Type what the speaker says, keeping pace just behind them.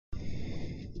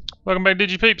Welcome back,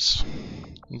 DigiPeeps.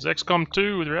 It's XCOM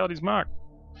 2 with Reality's Mark.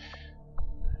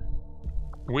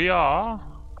 We are...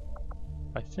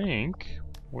 I think...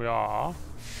 we are...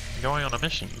 going on a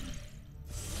mission.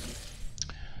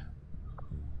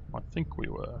 I think we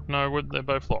were. No, they're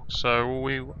both locked. So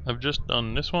we have just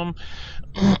done this one.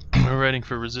 We're waiting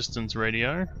for resistance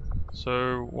radio.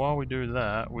 So while we do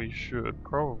that, we should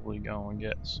probably go and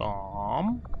get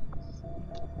some...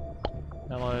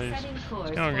 hellos.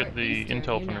 Let's go and get the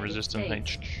intel from the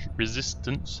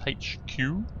Resistance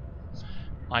HQ.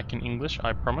 I can English,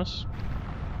 I promise.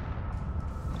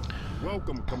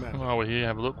 Welcome, Commander. While we're here,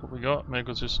 have a look what we got.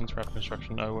 Medical assistance, rapid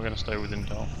construction. No, we're going to stay with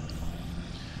intel.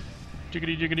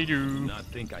 Jiggity jiggity doo. I do not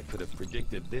think I could have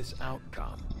predicted this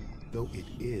outcome, though it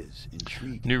is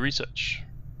intriguing. New research.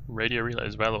 Radio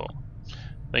relays available.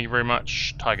 Thank you very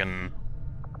much, Tigan.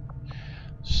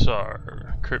 So,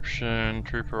 encryption,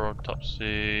 trooper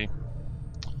autopsy.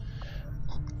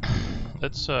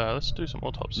 Let's do some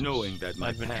autopsies. Knowing that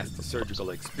my past surgical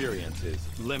experience is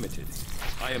limited,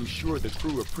 I am sure the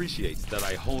crew appreciates that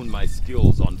I hone my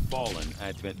skills on fallen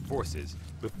Advent forces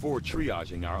before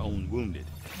triaging our own wounded.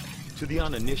 To the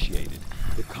uninitiated,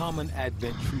 the common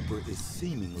Advent trooper is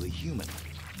seemingly human.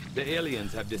 The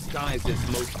aliens have disguised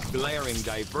its most glaring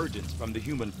divergence from the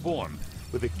human form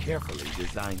with a carefully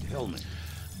designed helmet.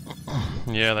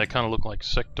 Yeah, they kind of look like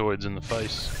sectoids in the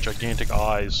face. Gigantic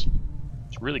eyes.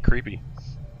 It's really creepy.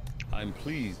 I'm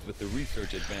pleased with the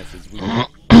research advances we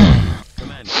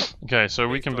Commander, okay, so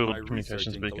we can based on build my communications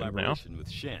research in beacons now. collaboration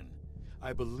with Shen,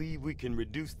 I believe we can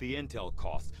reduce the intel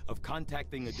cost of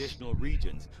contacting additional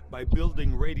regions by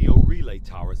building radio relay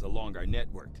towers along our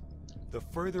network. The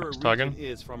further a region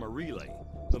is from a relay,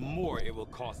 the more it will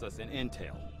cost us in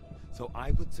intel. So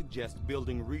I would suggest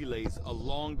building relays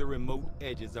along the remote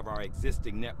edges of our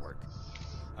existing network.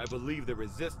 I believe the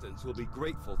Resistance will be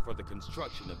grateful for the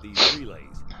construction of these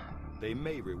relays. They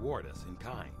may reward us in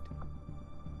kind.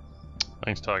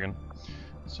 Thanks, Tigan.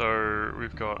 So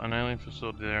we've got an alien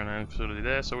facility there and an alien facility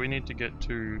there, so we need to get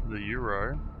to the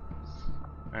Euro.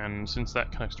 And since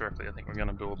that connects directly, I think we're going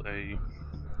to build a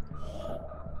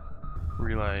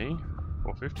relay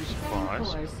for 50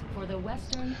 supplies for the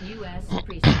Western U.S.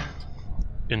 precinct.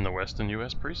 In the Western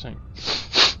U.S. precinct.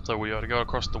 So we ought to go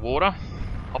across the water,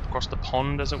 hop across the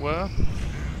pond, as it were.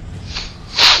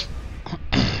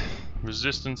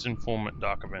 Resistance informant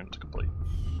dark event complete.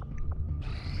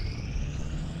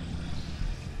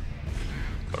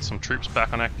 Got some troops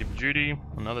back on active duty.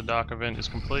 Another dark event is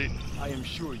complete. I am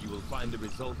sure you will find the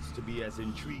results to be as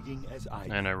intriguing as I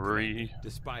do. And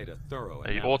despite a thorough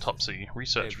autopsy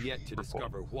research I have yet to report.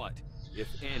 discover what, if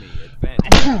any,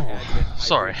 advantage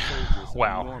Sorry.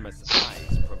 Wow. Enormous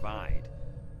eyes provide.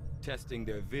 Testing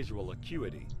their visual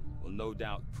acuity will no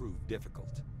doubt prove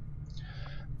difficult.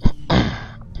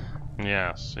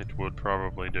 Yes, it would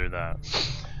probably do that.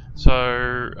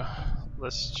 So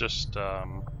let's just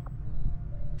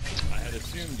I had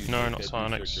assumed you no, made not that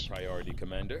Psionics. research a priority,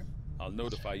 Commander. I'll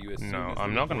notify you as soon no, as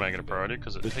I'm not going to make it a priority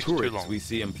because it the takes too turrets long. we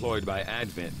see employed by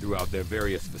Advent throughout their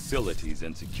various facilities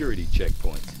and security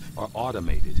checkpoints are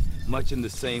automated, much in the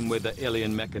same way the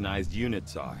alien mechanized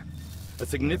units are. A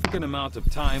significant amount of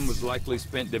time was likely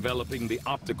spent developing the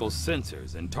optical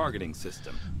sensors and targeting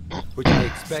system, which I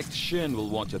expect Shen will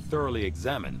want to thoroughly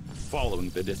examine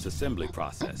following the disassembly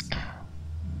process.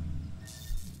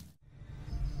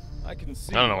 I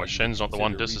don't know why Shen's not the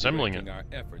one disassembling it. Our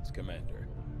efforts, Commander.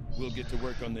 We'll get to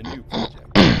work on the new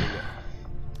project.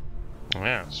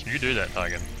 Yes, you do that,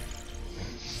 Tigan.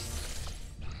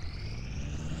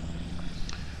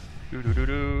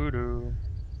 Do.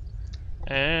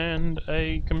 And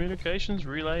a communications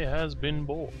relay has been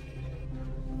built,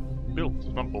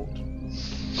 not bought.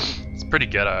 It's pretty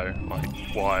ghetto, like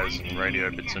wires and radio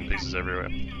bits and pieces everywhere.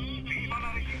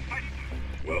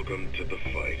 Welcome to the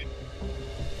fight.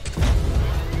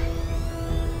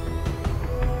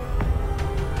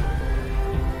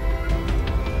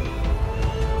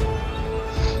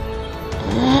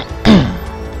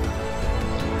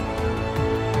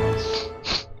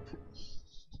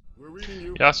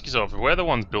 You ask yourself, if we're the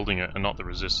ones building it and not the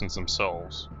Resistance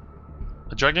themselves,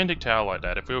 a gigantic tower like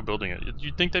that, if we were building it,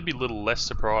 you'd think they'd be a little less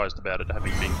surprised about it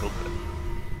having been built there.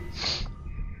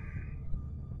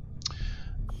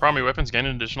 Primary weapons gain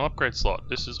an additional upgrade slot.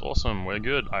 This is awesome, we're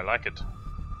good, I like it.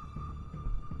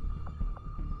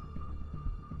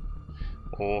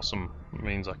 Awesome, it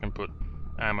means I can put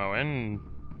ammo in...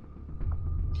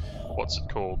 what's it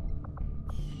called?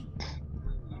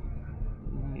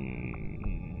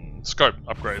 Scope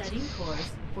upgrades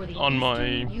on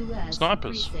my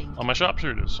snipers, on my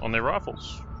sharpshooters, on their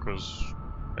rifles, because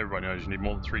everybody knows you need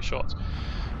more than 3 shots.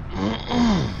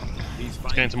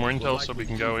 Let's gain some more intel so we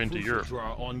can go into Europe. To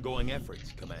our ongoing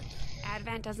efforts, Commander.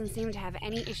 Advent doesn't seem to have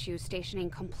any issues stationing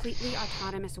completely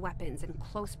autonomous weapons in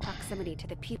close proximity to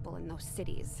the people in those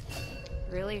cities.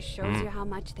 Really shows you how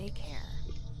much they care.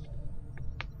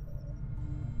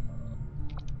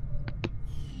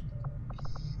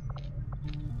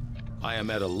 I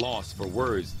am at a loss for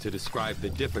words to describe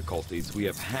the difficulties we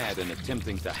have had in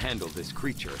attempting to handle this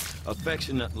creature,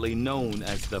 affectionately known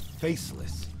as the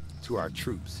Faceless, to our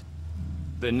troops.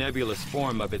 The nebulous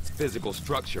form of its physical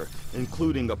structure,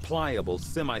 including a pliable,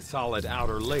 semi-solid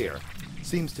outer layer,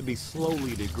 seems to be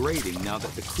slowly degrading now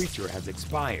that the creature has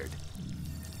expired.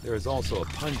 There is also a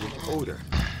pungent odor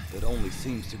that only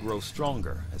seems to grow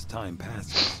stronger as time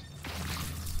passes.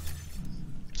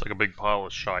 It's like a big pile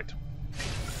of shite.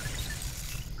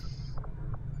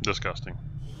 Disgusting.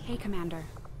 Hey, Commander.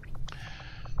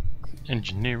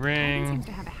 Engineering. He seems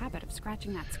to have a habit of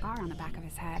scratching that scar on the back of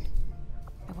his head.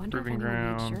 I wonder if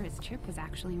anyone made sure his chip was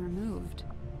actually removed.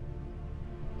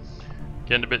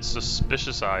 Getting a bit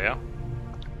suspicious, are ya?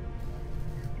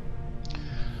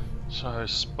 So,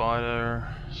 spider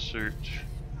suit.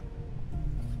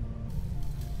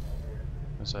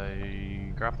 There's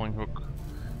a grappling hook.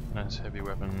 There's heavy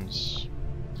weapons.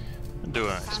 Do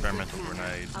an experimental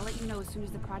grenade. I'll let you know as soon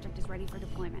as the project is ready for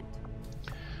deployment.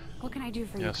 What can I do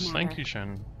for you, Commander? Yes, thank you,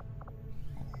 Shen.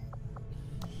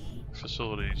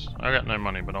 Facilities. I got no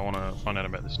money, but I want to find out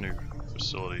about this new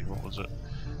facility. What was it?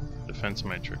 Defense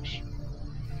matrix.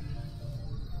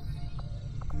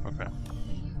 Okay.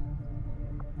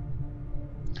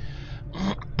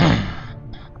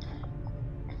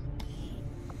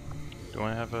 Do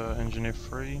I have an engineer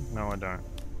free? No, I don't.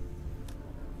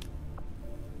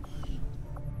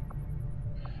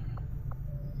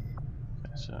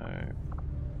 Okay, so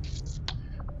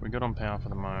we're good on power for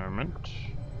the moment.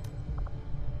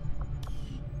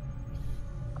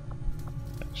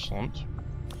 Excellent.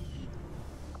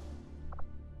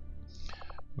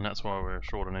 And that's why we're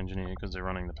short an engineer, because they're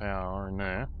running the power in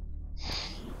there.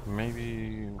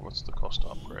 Maybe, what's the cost to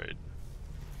upgrade?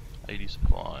 80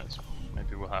 supplies.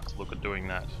 Maybe we'll have to look at doing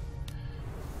that.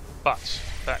 But,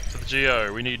 back to the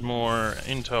Geo. We need more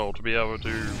intel to be able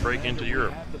to break into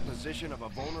Europe. We have the position of a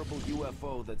vulnerable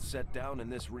UFO that's set down in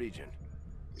this region.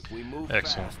 If we move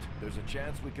Excellent. fast, there's a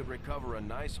chance we could recover a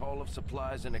nice haul of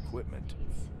supplies and equipment.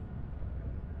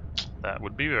 That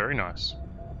would be very nice.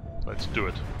 Let's do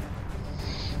it.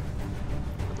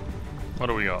 What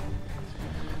do we got?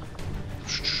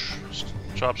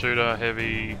 Sharpshooter,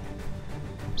 heavy,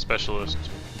 specialist,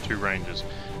 2 ranges.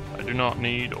 I do not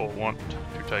need or want to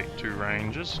take 2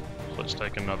 ranges. So let's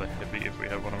take another heavy if we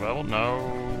have one available.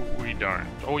 No, we don't.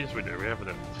 Oh yes we do, we have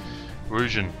them.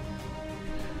 Wusion.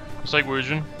 Let's take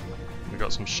Wusion. We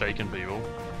got some shaken people.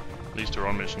 These 2 are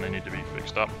on mission, they need to be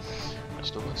fixed up. I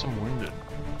still got some wounded.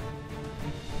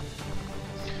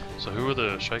 So who are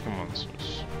the shaken ones?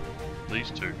 It's these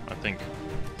 2, I think.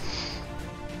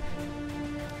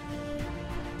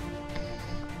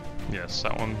 Yes,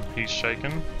 that one, he's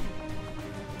shaken.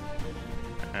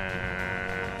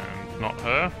 And not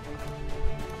her.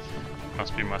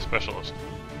 Must be my specialist.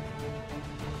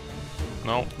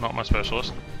 No, not my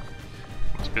specialist.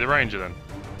 Must be the ranger then.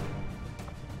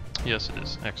 Yes it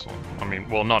is, excellent. I mean,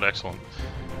 well not excellent,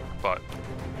 but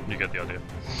you get the idea.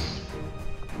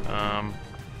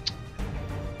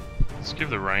 Let's give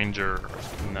the ranger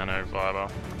nanofiber.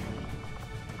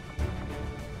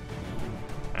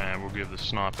 And we'll give the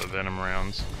sniper venom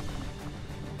rounds.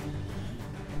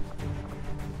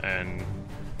 And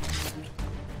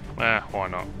why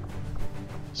not?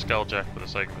 Skulljack for the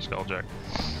sake of a skulljack.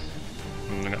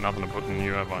 I've got nothing to put in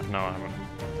you, have I? No, I haven't.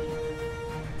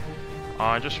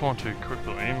 I just want to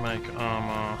quickly make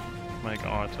armor, make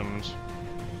items.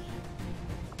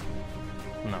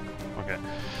 No, okay.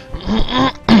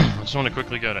 I just want to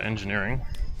quickly go to engineering.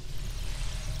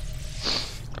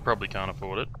 I probably can't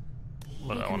afford it,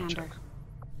 but I want to check.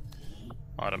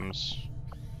 Items.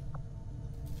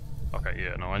 Okay,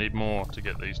 yeah, no, I need more to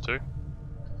get these 2.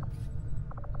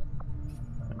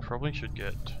 I probably should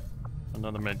get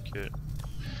another med kit,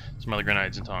 some other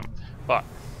grenades in time, but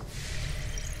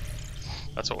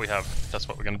that's what we have, that's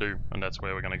what we're going to do, and that's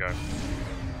where we're going to go.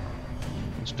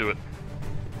 Let's do it.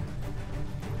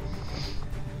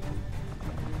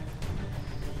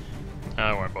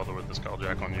 I won't bother with the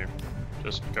skulljack on you,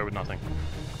 just go with nothing.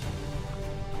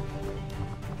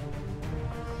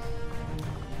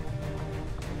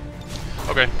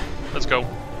 Okay, let's go.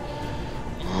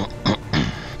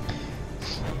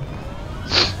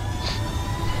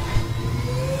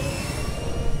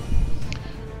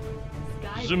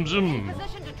 Zoom zoom.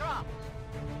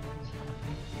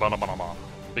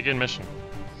 Begin mission.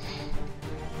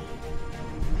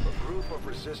 of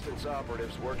Resistance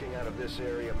operatives working out of this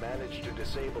area managed to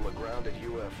disable a grounded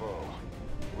UFO.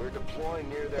 We're deploying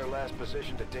near their last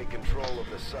position to take control of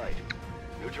the site.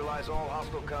 Neutralize all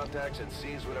hostile contacts and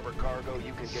seize whatever cargo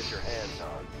you can get your hands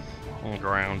on.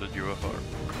 Grounded UFO.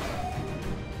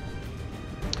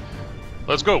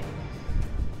 Let's go!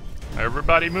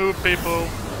 Everybody move, people!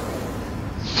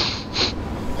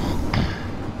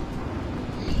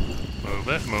 Move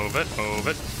it, move it, move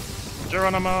it!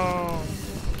 Geronimo!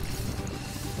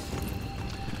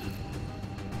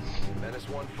 Menace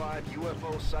 1-5,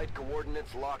 UFO site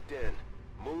coordinates locked in.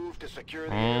 Move to secure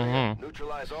the area.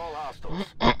 Neutralize all hostiles.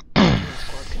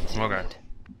 Okay.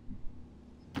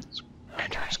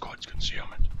 Entering squad's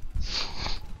concealment.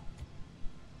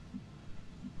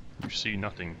 You see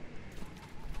nothing.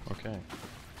 Okay.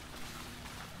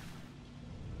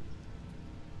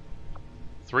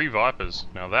 3 Vipers.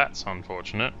 Now that's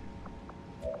unfortunate.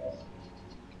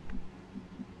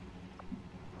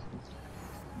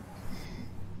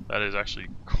 That is actually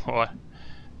quite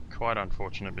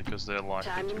unfortunate because they're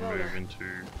likely to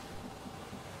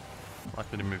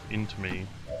move into me.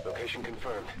 Location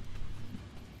confirmed.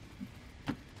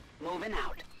 Moving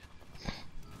out.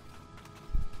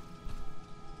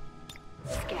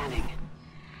 Scanning.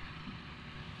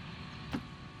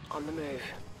 On the move.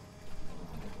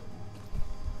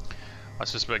 I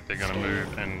suspect they're going to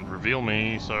move and reveal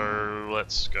me, so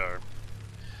let's go.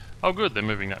 Oh good, they're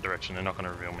moving that direction. They're not going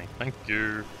to reveal me. Thank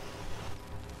you.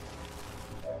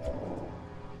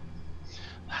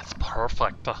 That's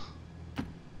perfect.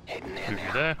 Hidden Move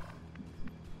you there.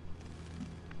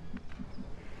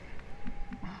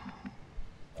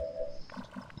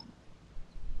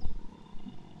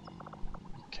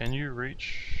 Can you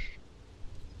reach?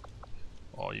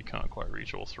 Oh, you can't quite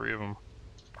reach all 3 of them.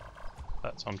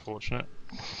 That's unfortunate.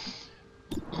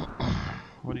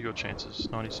 What are your chances?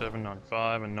 97,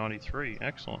 95, and 93.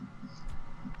 Excellent.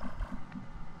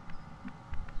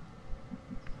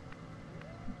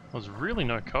 There's really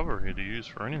no cover here to use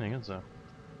for anything, is there?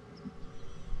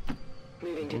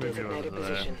 Moving to designated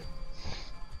position.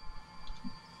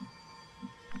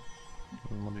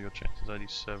 And what are your chances?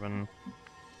 87.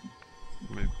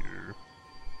 Move you.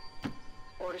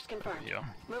 Orders confirmed. Yeah.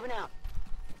 Moving out.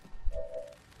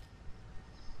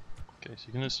 Okay, so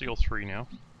you can just see all 3 now.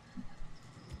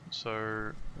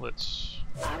 So let's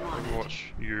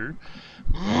watch you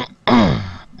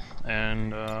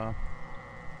and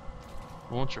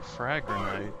launch a frag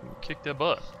grenade and kick their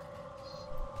butt.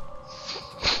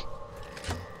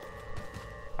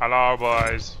 Hello,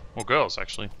 boys. Well, girls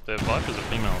actually. Their Vipers are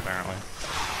female apparently.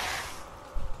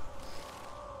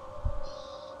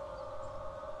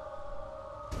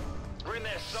 We're in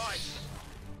their sights.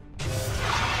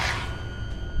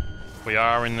 We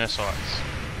are in their sights.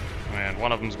 And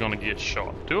one of them's gonna get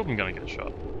shot. 2 of them gonna get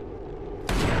shot.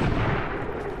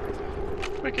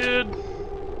 Wicked!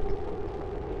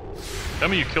 Tell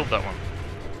me you killed that one.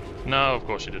 No, of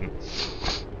course you didn't.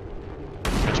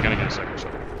 But you're gonna get a 2nd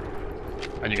shot.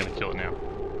 And you're gonna kill it now.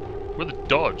 With a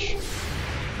dodge.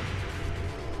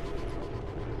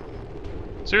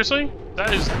 Seriously?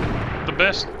 That is the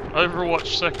best Overwatch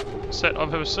set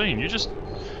I've ever seen. You just...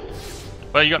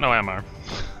 Well, you got no ammo.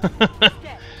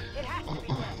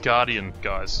 Guardian,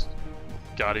 guys.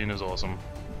 Guardian is awesome.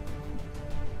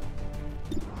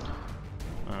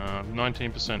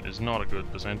 19% is not a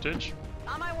good percentage.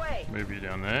 On my way. Move you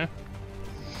down there.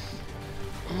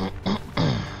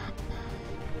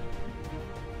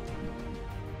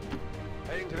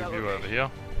 Heading to Move you over here.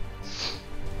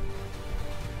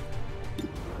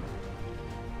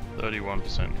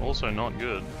 31%, also not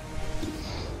good.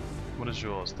 What is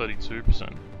yours?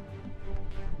 32%.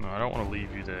 No, I don't want to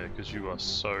leave you there because you are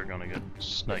so gonna get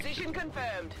snaked. Position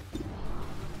confirmed.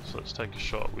 So let's take a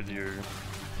shot with you.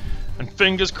 And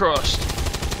fingers crossed!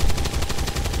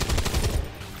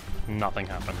 Nothing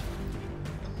happened.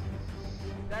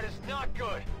 That is not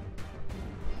good.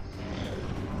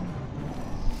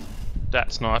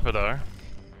 That sniper though.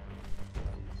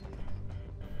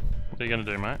 What are you gonna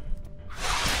do, mate?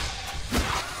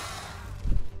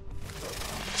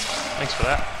 Thanks for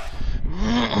that.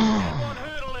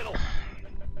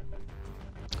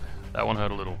 That one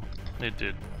hurt a little. It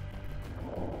did.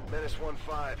 Menace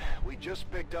 1-5, we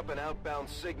just picked up an outbound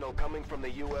signal coming from the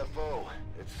UFO.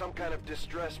 It's some kind of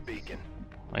distress beacon.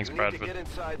 Thanks, we Bradford. need to get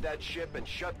inside that ship and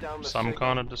shut down the Some signal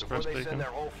kind of distress before they beacon? send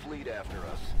their whole fleet after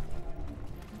us.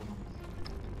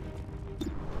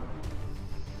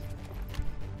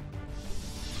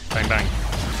 Bang bang.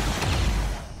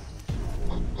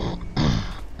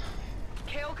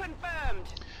 Kill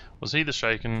confirmed. Was he the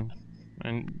shaken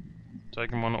and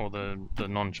taken one or the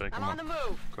non-shaken I'm on one? the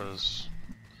move. Because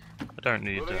I don't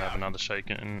need to have another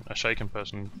a shaken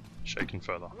person shaken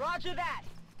further. Roger that.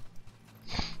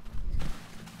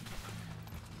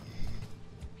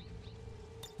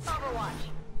 Overwatch.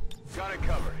 Got it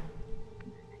covered.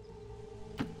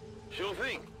 Sure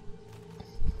thing.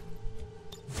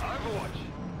 Overwatch.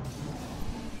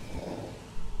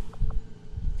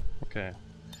 Okay.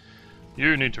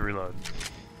 You need to reload.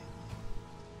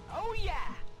 Oh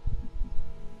yeah.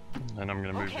 And I'm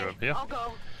gonna move you Okay, up here. I'll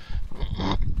go.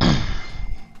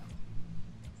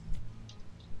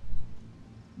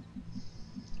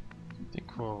 I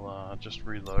think we'll just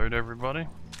reload everybody.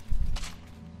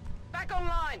 Back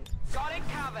online. Got it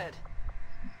covered.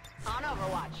 On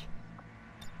Overwatch.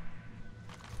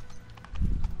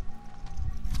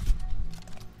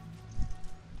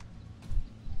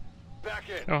 Back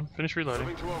in. Go on, finish reloading.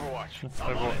 Moving to Overwatch.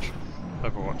 Overwatch.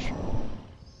 Overwatch.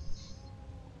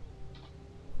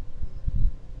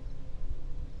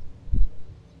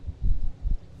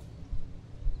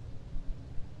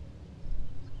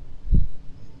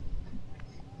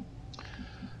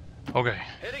 Okay,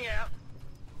 Heading out.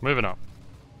 moving up.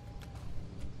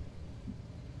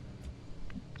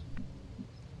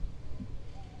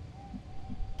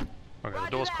 Okay,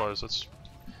 the door's closed. Let's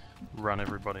run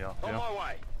everybody up On here. my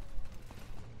way.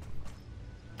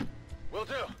 Will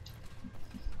do.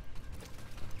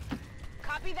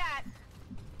 Copy that.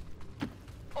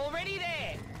 Already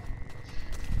there.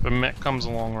 If a mech comes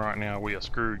along right now, we are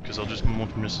screwed because they'll just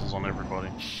launch missiles on everybody.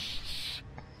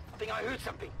 I think I heard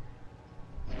something.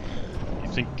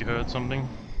 You think you heard something?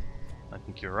 I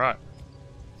think you're right.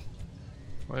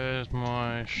 Where's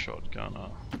my shotgunner?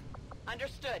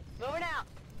 Understood. Moving out.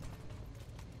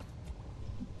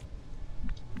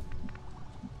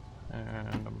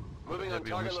 And I'm Moving on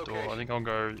heavy on target this door. location. I think I'll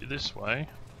go this way.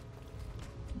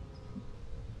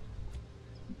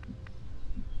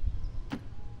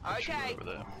 Should Okay. go over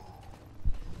there.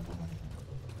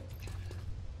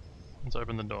 Let's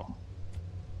open the door.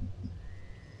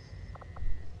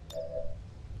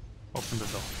 Open the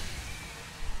door.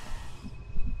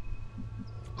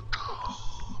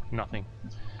 Nothing.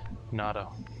 Nada.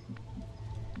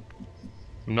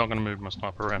 I'm not going to move my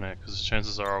sniper around here because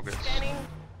chances are I'll get Scanning.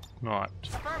 sniped.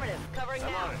 Affirmative. Covering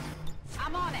I'm now. on it.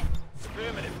 I'm on it.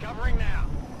 Affirmative. Covering now.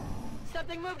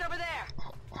 Something moved over there.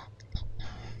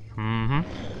 Mm-hmm.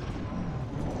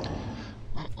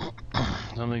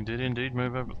 Something did indeed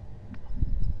move over.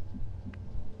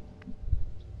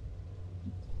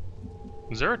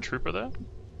 Is there a trooper there?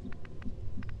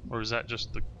 Or is that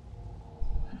just the...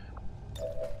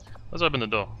 Let's open the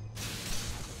door.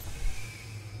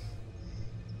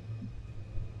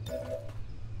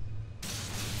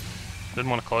 Didn't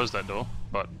want to close that door,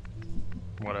 but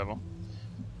whatever.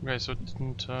 Okay, so it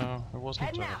didn't, it wasn't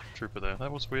Heading a out. trooper there.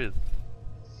 That was weird.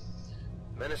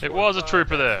 Menace It was a 1-5,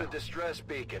 trooper that's there. the distress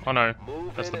beacon. Oh no,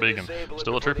 Move that's in the and beacon. disable it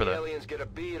Still a before trooper the there. aliens get a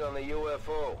bead on the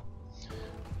UFO.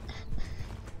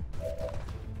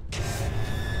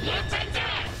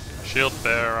 Shield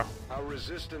bearer. Our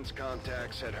resistance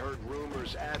contacts had heard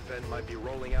rumors Advent might be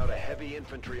rolling out a heavy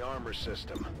infantry armor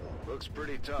system. Looks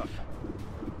pretty tough.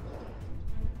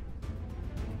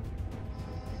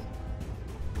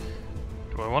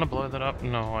 Do I want to blow that up?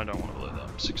 No, I don't want to blow that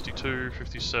up. 62,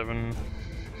 57,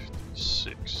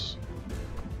 56.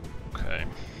 Okay.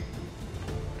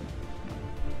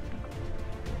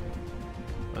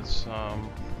 Let's,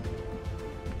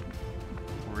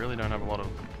 really don't have a lot of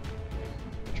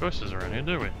choices around here,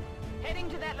 do we? Heading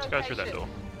to that Let's location. go through that door.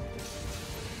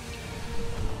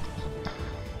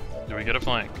 Do we get a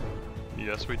flank?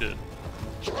 Yes, we did.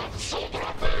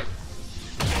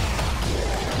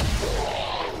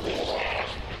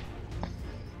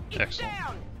 Excellent.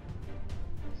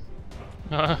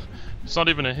 Down. It's not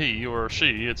even a he or a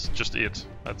she, it's just it.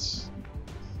 That's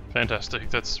fantastic.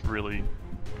 That's really...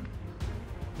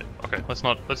 Yeah, okay, let's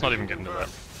not even get into that.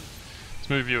 Let's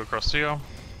move you across here.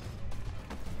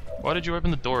 Why did you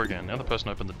open the door again? The other person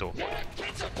opened the door.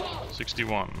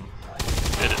 61.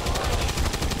 Hit it.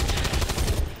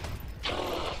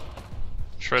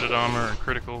 Shredded armor and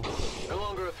critical. No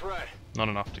longer a threat. Not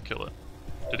enough to kill it.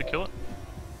 Did it kill it?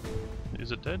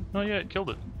 Is it dead? Oh yeah, it killed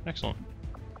it. Excellent.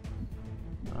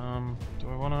 Do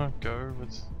I want to go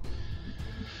with...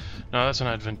 No, that's an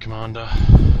Advent commander.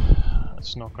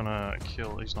 It's not gonna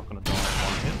kill, he's not gonna die in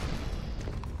one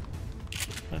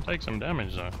hit. Gonna take some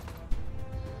damage though.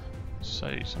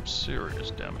 Say some serious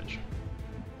damage.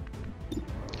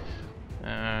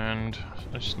 And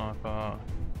a sniper.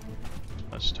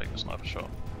 Let's take the sniper shot.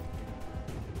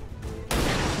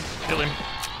 Kill him.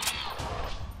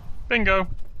 Bingo!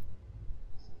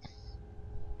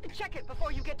 Check it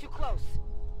before you get too close.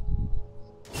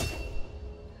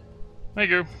 There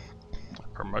you go.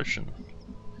 Promotion.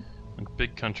 And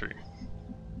big country.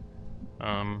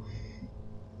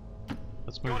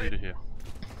 Let's move you to here.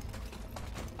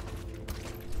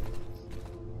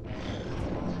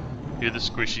 Hear the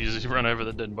squishies as you run over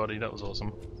the dead body, that was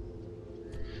awesome.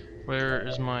 Where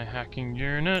is my hacking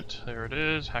unit? There it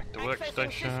is, hack the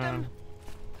workstation.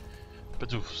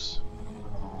 Badoofs.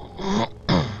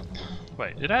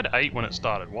 Wait, it had 8 when it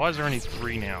started. Why is there only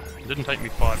 3 now? It didn't take me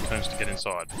 5 turns to get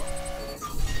inside.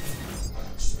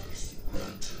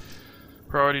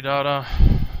 Priority data,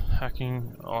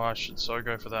 hacking. Oh, I should so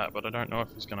go for that, but I don't know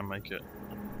if he's going to make it.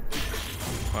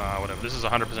 Whatever. This is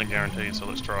 100% guaranteed, so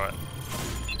let's try it.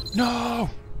 No!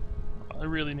 I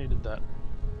really needed that.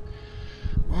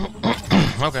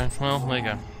 Okay, well, there you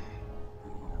go.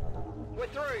 We're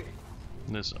through.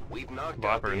 There's a We've knocked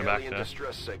Viper out in the the back alien there.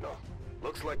 distress signal.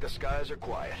 Looks like the skies are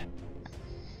quiet.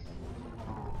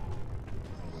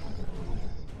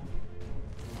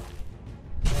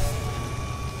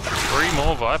 Three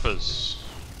more Vipers.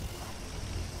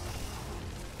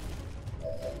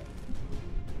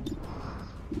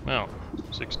 Well,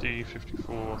 60,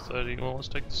 54, 30. Well, let's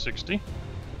take the 60.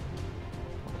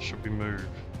 Should we move?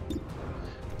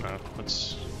 No,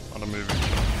 let's not a moving.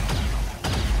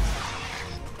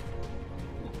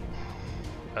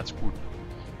 That's good.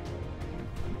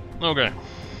 Okay,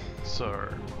 so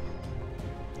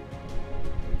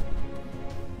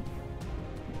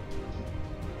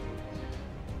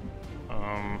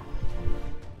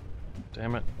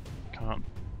damn it, can't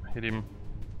hit him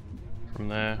from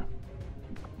there.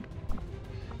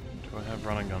 Do I have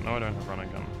running gun? No, I don't have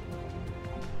running gun.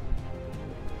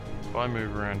 If I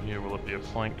move around here, will it be a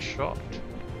flank shot?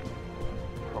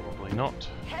 Probably not.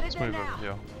 Let's move over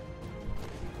here.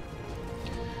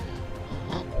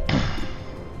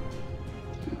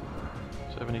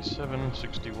 77,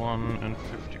 61, and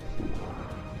 54.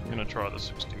 I'm gonna try the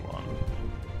 61.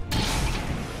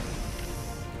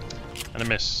 And a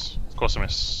miss. Of course a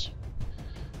miss.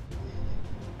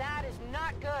 That is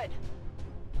not good.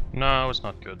 No, it's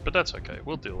not good, but that's okay.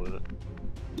 We'll deal with it.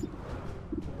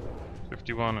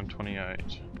 51 and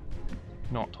 28.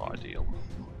 Not ideal.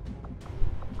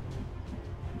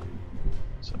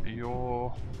 So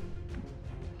you're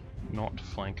not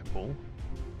flankable.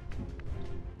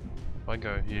 If I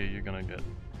go here, you're gonna get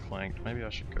flanked. Maybe I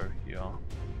should go here.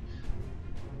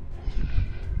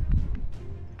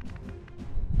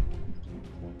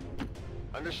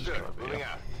 Understood. Moving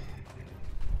out.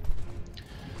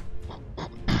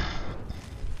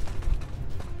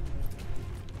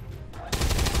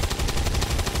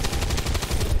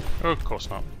 Oh, of course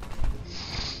not.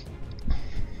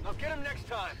 I'll get him next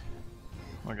time.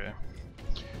 Okay.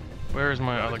 Where is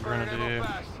my other grenadier?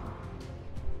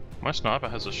 My sniper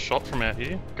has a shot from out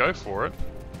here. Go for it.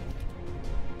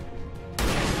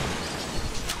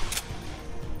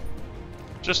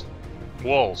 Just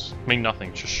walls mean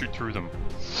nothing. Just shoot through them.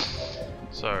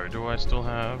 So, do I still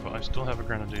have? I still have a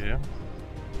grenadier.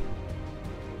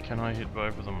 Can I hit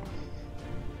both of them?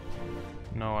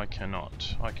 No, I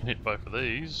cannot. I can hit both of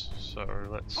these. So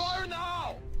let's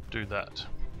do that.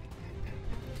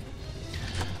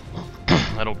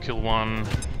 That'll kill one.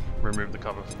 Remove the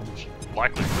cover.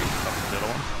 Likely remove the cover for the other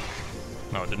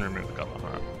one. No, it didn't remove the cover.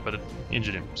 Alright, but it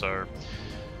injured him. So,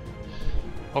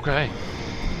 okay.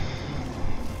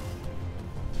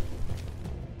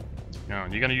 No,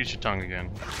 you're gonna use your tongue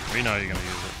again. We know you're gonna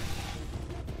use it.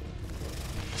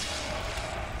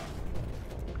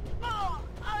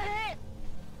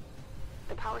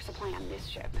 The power supply on this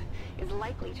ship is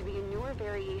likely to be a newer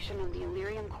variation of the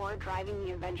Illyrium core driving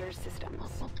the Avengers systems.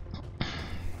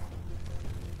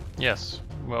 Yes.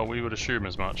 Well, we would assume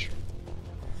as much.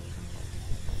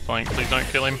 Fine, please don't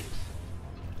kill him.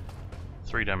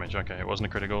 3 damage. Okay, it wasn't a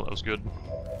critical. That was good.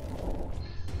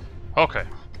 Okay.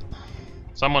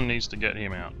 Someone needs to get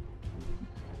him out.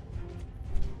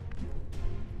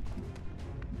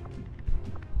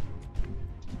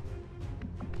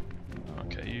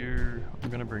 Okay, you... I'm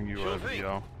gonna bring you over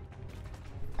here.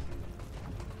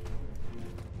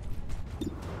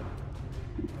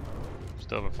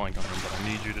 Still have a flank on him, but I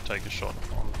need you to take a shot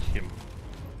on him.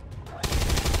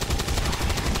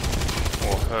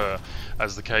 Or her,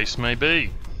 as the case may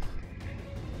be.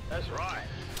 That's right.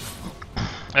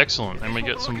 Excellent, and we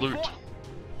get some loot.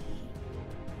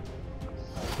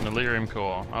 An Illyrium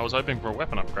core. I was hoping for a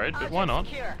weapon upgrade, but why not?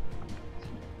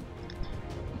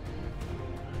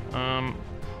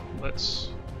 Let's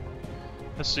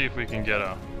see if we can get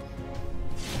a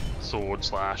sword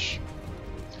slash.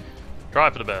 Try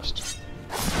for the best.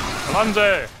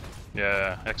 Alonze!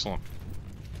 Yeah, excellent.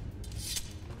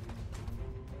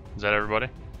 Is that everybody?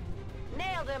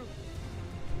 Nailed him.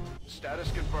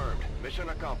 Status confirmed. Mission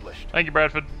accomplished. Thank you,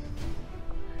 Bradford.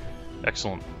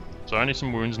 Excellent. So only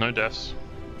some wounds, no deaths.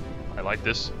 I like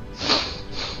this.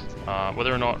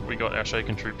 Whether or not we got our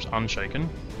shaken troops unshaken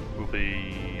will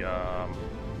be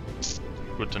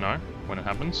good to know when it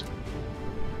happens.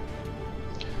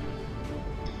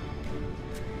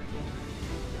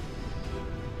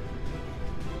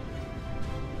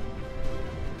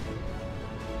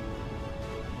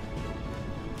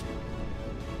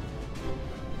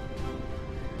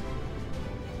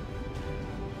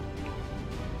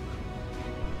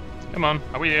 Come on,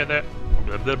 are we there?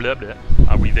 Blah blah blah blah.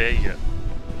 Are we there yet?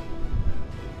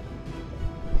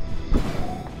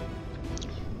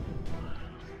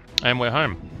 And we're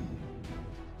home.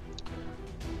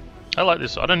 I like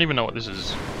this. I don't even know what this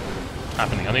is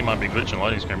happening. I think it might be a glitch in the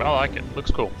loading screen, but I like it.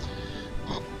 Looks cool.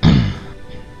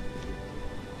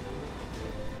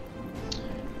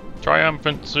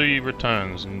 Triumphant Sea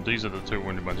returns, and these are the two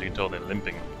wounded ones. You can tell they're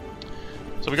limping.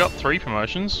 So we got 3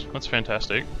 promotions. That's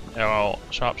fantastic. Our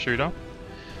sharpshooter.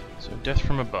 So death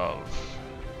from above.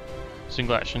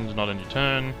 Single actions not in your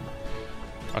turn.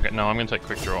 Okay, no, I'm going to take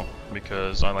quick draw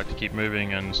because I like to keep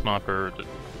moving, and sniper,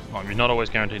 you're not always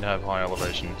guaranteed to have high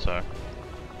elevation. So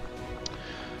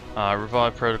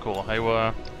revive protocol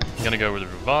haywire. I'm going to go with a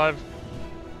revive.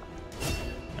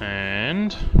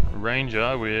 And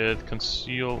ranger with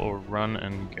conceal or run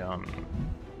and gun.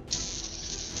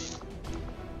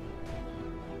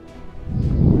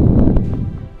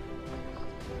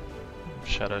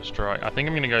 Shadow strike. I think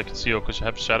I'm going to go conceal because you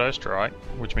have shadow strike,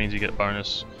 which means you get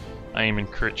bonus aim and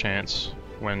crit chance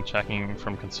when checking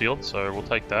from concealed. So we'll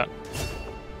take that.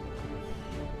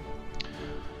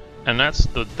 And that's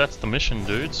the mission,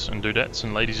 dudes and dudettes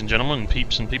and ladies and gentlemen and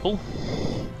peeps and people.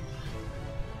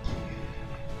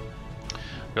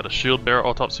 Got a shield bearer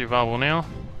autopsy available now.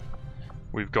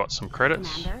 We've got some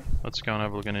credits. Commander? Let's go and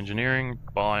have a look at engineering.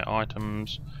 Buy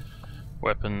items,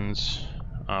 weapons.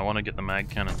 I want to get the mag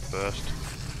cannon first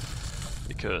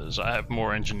because I have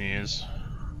more engineers.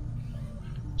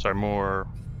 So more.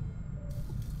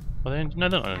 Well, no,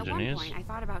 they're not engineers. At one point, I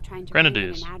thought about trying to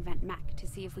Grenadiers. bring in an advent mech to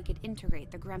see if we could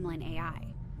integrate the Gremlin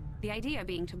AI. The idea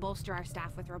being to bolster our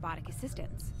staff with robotic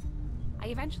assistance. I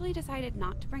eventually decided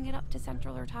not to bring it up to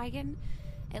Central or Tygan,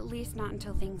 at least not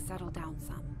until things settle down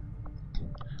some.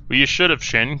 Well, you should have,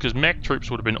 Shen, because mech troops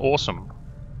would have been awesome.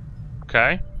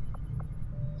 Okay?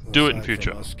 Do it in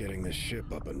future. Aside from us getting this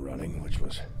ship up and running, which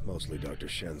was mostly Dr.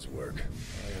 Shen's work,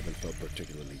 I haven't felt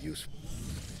particularly useful.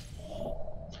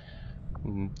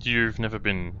 You've never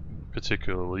been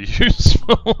particularly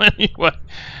useful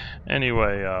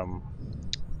anyway.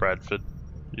 Bradford,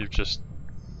 you've just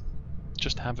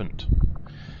haven't.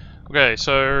 Okay,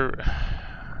 so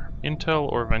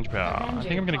Intel or Avenger Power? I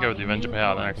think I'm going to go with the Avenger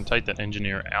Power, then I can take that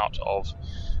engineer out of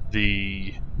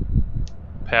the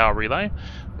power relay.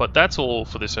 But that's all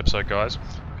for this episode, guys.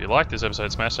 If you like this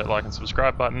episode, smash that like and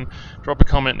subscribe button. Drop a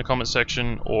comment in the comment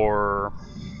section, or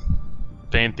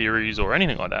fan theories or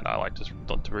anything like that. I like to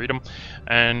read them.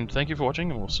 And thank you for watching,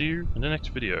 and we'll see you in the next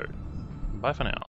video. Bye for now.